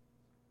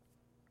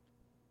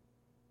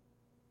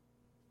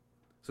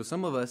 So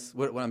some of us,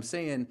 what I'm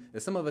saying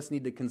is, some of us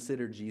need to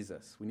consider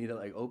Jesus. We need to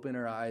like open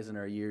our eyes and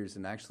our ears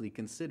and actually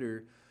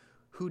consider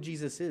who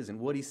Jesus is and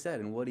what he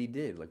said and what he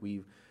did. Like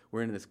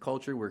we're in this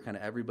culture where kind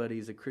of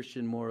everybody's a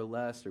Christian more or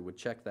less, or would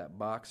check that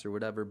box or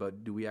whatever,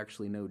 but do we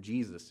actually know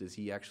Jesus? Does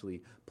he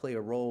actually play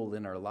a role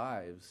in our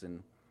lives?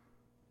 And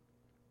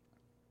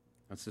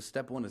so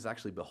step one is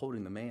actually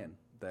beholding the man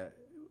that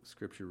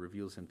Scripture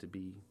reveals him to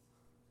be.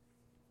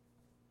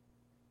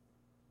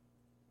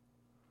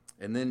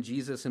 And then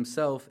Jesus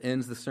himself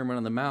ends the Sermon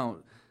on the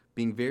Mount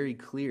being very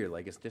clear,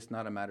 like it's just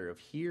not a matter of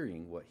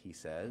hearing what he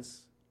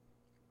says,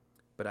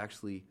 but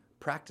actually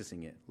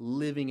practicing it,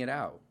 living it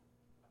out.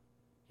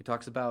 He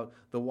talks about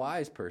the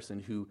wise person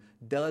who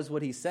does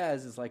what he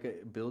says, is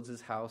like builds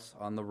his house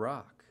on the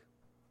rock.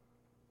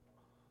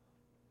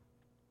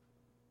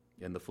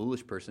 And the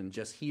foolish person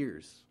just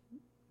hears,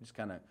 just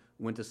kind of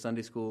went to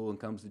Sunday school and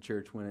comes to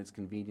church when it's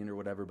convenient or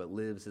whatever, but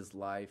lives his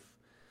life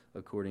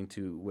according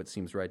to what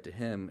seems right to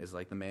him, is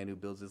like the man who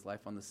builds his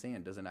life on the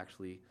sand, doesn't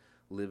actually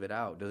live it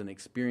out, doesn't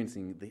experience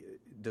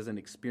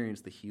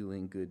the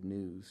healing good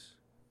news.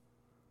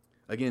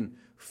 Again,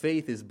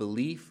 faith is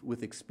belief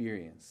with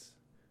experience.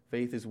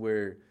 Faith is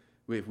where,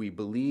 if we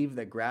believe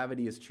that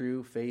gravity is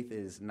true, faith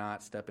is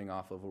not stepping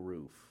off of a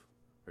roof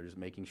or just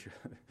making sure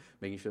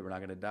we're not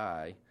going to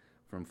die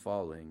from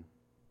falling.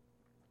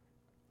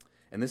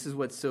 And this is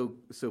what's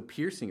so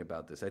piercing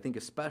about this. I think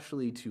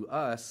especially to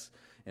us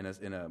in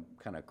a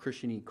kind of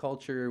Christian-y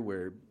culture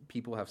where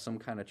people have some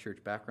kind of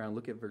church background.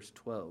 Look at verse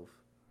 12.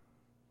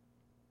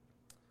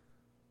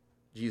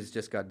 Jesus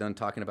just got done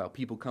talking about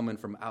people coming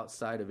from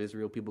outside of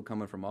Israel, people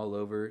coming from all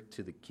over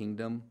to the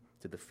kingdom,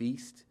 to the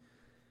feast.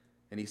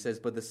 And he says,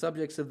 but the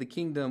subjects of the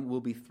kingdom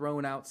will be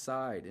thrown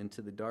outside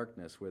into the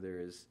darkness where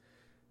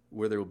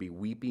there will be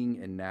weeping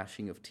and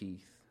gnashing of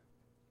teeth.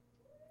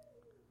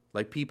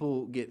 Like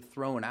people get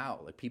thrown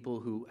out, like people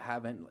who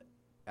haven't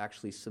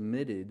actually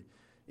submitted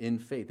in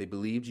faith. They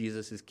believe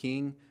Jesus is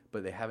king,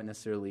 but they haven't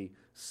necessarily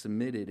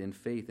submitted in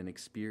faith and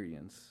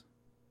experience.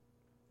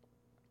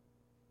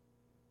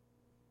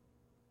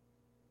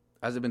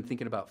 As I've been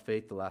thinking about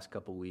faith the last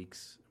couple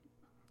weeks,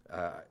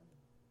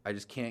 I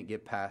just can't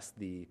get past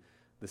the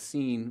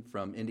scene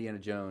from Indiana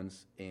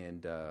Jones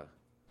and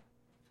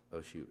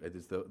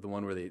it's the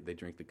one where they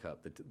drink the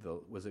cup.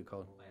 What's it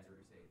called?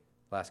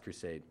 Last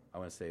Crusade. I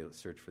want to say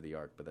Search for the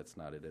Ark, but that's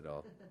not it at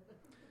all.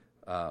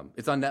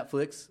 It's on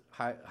Netflix.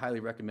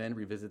 Highly recommend.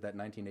 Revisit that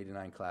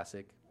 1989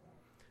 classic.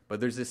 But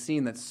there's this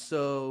scene that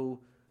so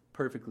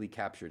perfectly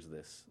captures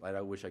this.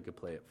 I wish I could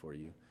play it for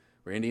you.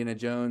 Where Indiana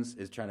Jones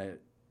is trying to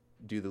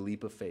do the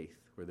leap of faith,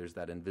 where there's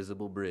that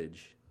invisible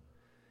bridge.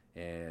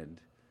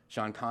 And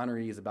Sean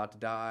Connery is about to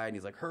die, and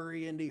he's like,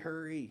 hurry, Indy,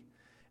 hurry.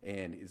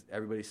 And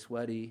everybody's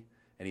sweaty,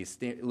 and he's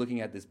looking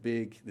at this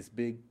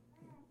big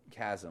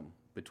chasm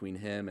between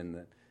him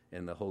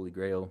and the Holy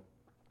Grail.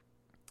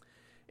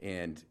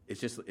 And it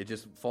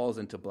just falls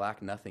into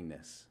black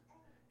nothingness.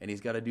 And he's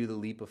got to do the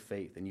leap of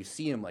faith. And you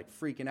see him like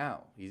freaking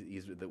out.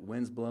 He's the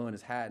wind's blowing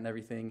his hat and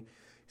everything.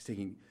 He's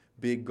taking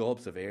big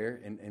gulps of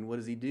air. And what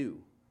does he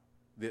do?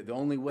 The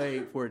only way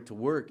for it to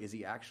work is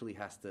he actually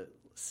has to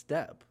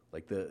step.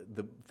 Like the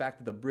fact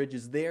that the bridge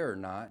is there or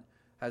not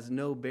has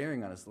no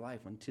bearing on his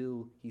life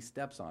until he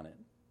steps on it.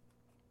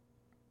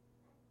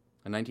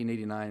 A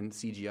 1989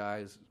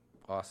 CGI is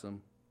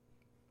awesome.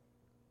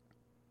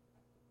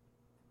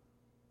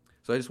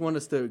 So I just want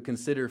us to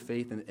consider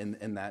faith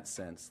in that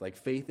sense. Like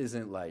faith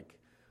isn't like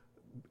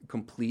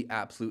complete,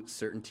 absolute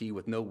certainty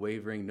with no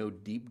wavering, no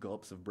deep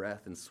gulps of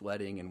breath and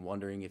sweating and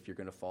wondering if you're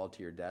going to fall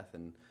to your death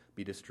and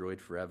be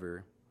destroyed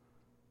forever.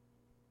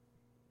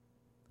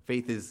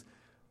 Faith is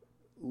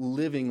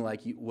living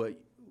like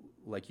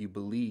you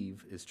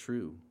believe is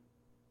true.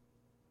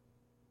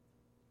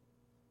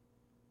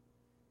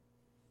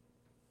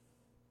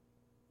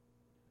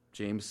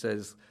 James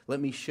says, let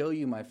me show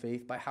you my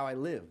faith by how I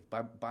live,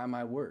 by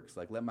my works.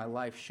 Like, let my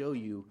life show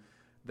you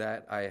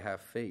that I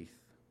have faith.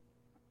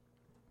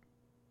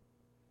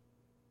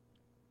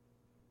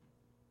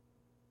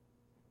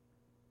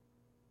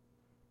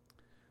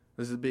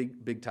 This is a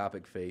big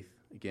topic, faith.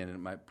 Again,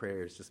 in my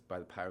prayer is just by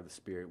the power of the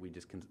Spirit, we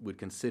just would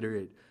consider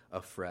it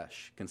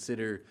afresh.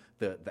 Consider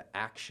the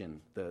action,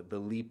 the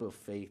leap of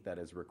faith that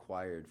is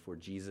required for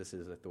Jesus'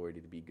 authority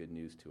to be good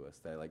news to us.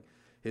 That like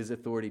his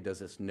authority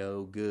does us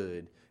no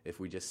good if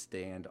we just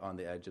stand on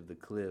the edge of the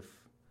cliff,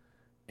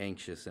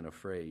 anxious and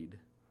afraid.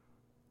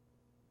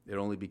 It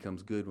only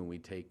becomes good when we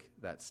take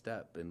that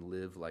step and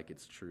live like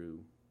it's true.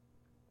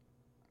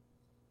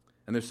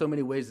 And there's so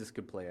many ways this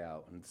could play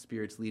out. And the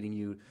Spirit's leading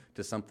you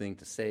to something,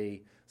 to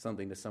say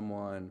something to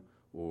someone,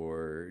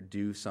 or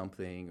do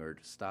something, or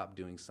to stop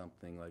doing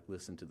something. Like,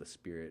 listen to the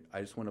Spirit.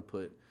 I just want to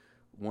put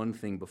one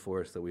thing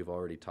before us that we've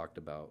already talked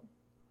about,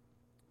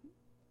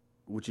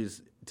 which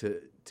is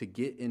to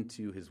get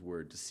into His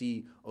Word, to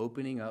see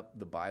opening up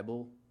the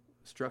Bible,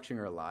 structuring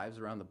our lives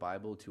around the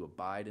Bible, to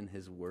abide in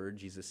His Word.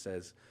 Jesus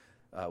says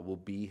we'll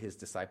be His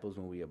disciples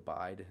when we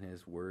abide in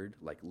His Word,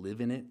 like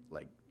live in it,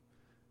 like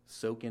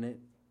soak in it,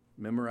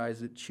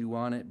 memorize it, chew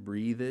on it,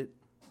 breathe it.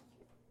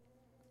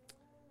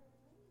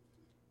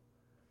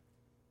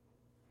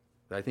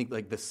 I think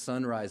like the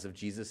sunrise of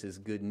Jesus'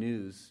 good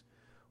news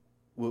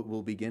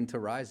will begin to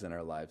rise in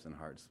our lives and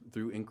hearts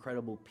through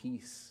incredible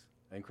peace,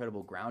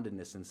 incredible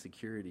groundedness and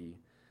security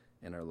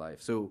in our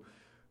life. So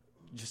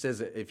just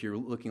as if you're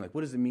looking like,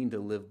 what does it mean to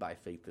live by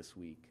faith this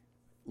week?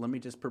 Let me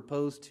just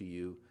propose to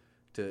you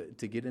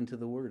to get into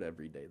the Word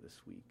every day this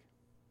week.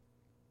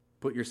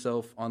 Put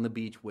yourself on the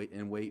beach,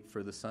 wait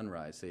for the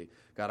sunrise. Say,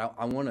 God,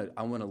 I want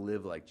to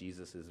live like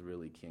Jesus is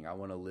really king. I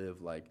want to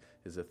live like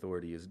his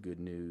authority is good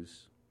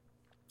news.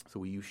 So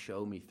will you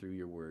show me through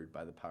your word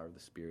by the power of the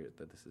Spirit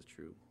that this is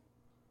true?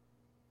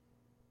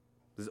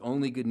 This is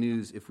only good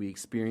news if we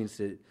experience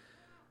it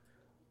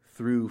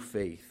through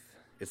faith.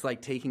 It's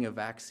like taking a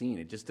vaccine.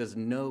 It just does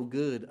no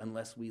good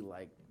unless we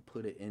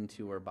put it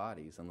into our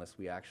bodies, unless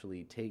we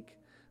actually take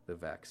the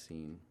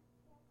vaccine.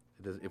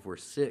 If we're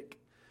sick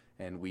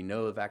and we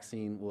know a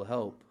vaccine will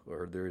help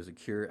or there is a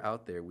cure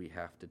out there, we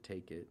have to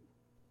take it.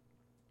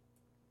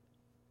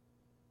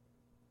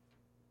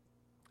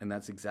 And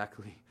that's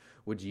exactly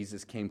what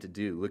Jesus came to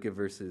do. Look at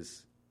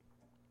verses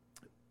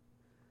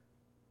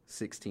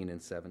 16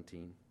 and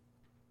 17.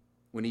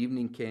 When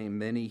evening came,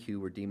 many who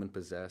were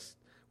demon-possessed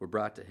were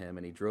brought to him,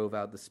 and he drove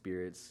out the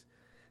spirits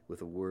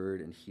with a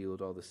word and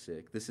healed all the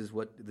sick. This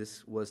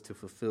was to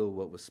fulfill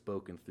what was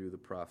spoken through the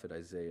prophet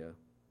Isaiah.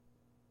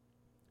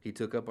 He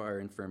took up our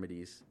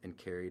infirmities and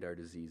carried our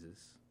diseases.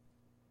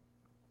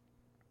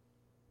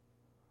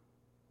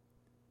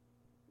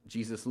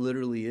 Jesus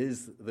literally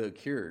is the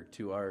cure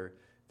to our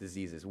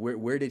diseases.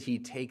 Where did he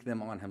take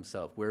them on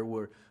himself? Where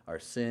were our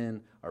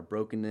sin, our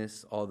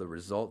brokenness, all the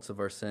results of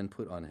our sin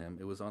put on him?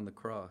 It was on the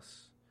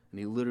cross, and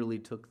he literally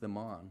took them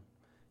on.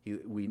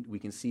 We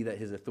can see that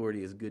his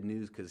authority is good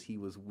news because he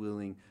was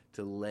willing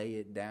to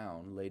lay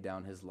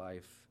down his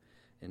life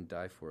and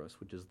die for us,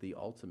 which is the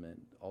ultimate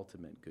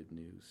good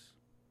news.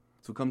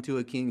 So come to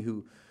a king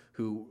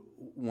who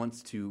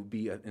wants to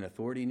be an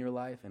authority in your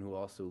life and who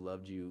also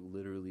loved you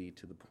literally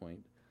to the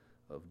point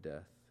of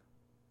death.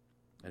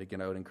 And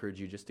again, I would encourage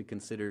you just to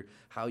consider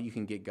how you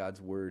can get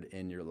God's word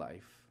in your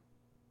life.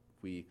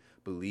 We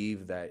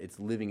believe that it's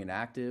living and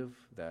active,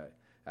 that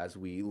as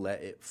we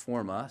let it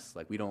form us,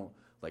 we don't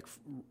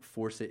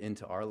force it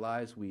into our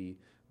lives, we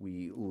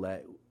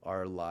let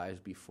our lives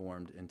be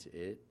formed into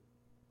it.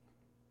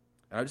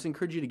 And I just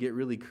encourage you to get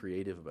really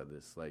creative about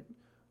this.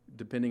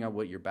 Depending on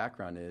what your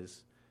background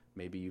is,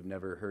 maybe you've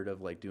never heard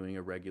of doing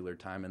a regular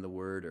time in the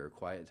Word or a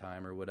quiet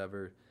time or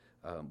whatever,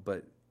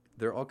 but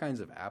there are all kinds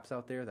of apps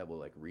out there that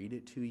will read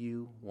it to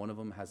you. One of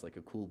them has a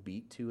cool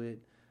beat to it.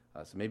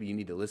 So maybe you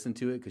need to listen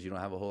to it because you don't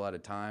have a whole lot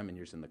of time and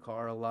you're just in the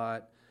car a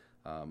lot.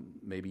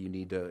 Maybe you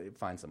need to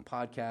find some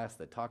podcasts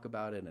that talk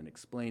about it and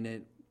explain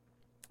it.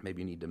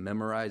 Maybe you need to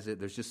memorize it.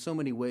 There's just so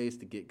many ways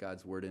to get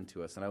God's word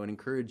into us. And I would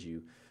encourage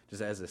you,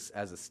 just as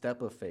a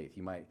step of faith,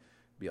 you might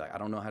be I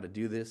don't know how to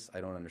do this. I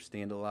don't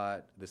understand a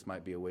lot. This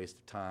might be a waste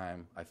of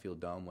time. I feel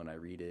dumb when I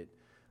read it.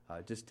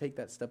 Just take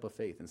that step of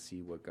faith and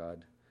see what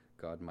God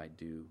might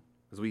do.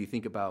 As we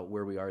think about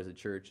where we are as a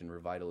church and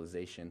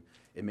revitalization,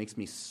 it makes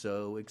me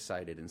so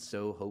excited and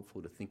so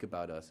hopeful to think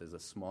about us as a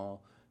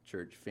small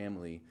church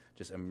family,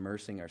 just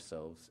immersing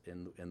ourselves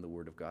in the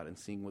Word of God and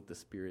seeing what the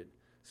Spirit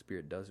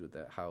does with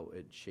that, how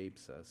it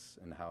shapes us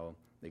and how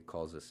it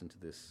calls us into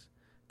this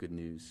good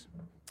news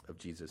of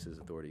Jesus'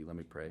 authority. Let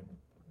me pray.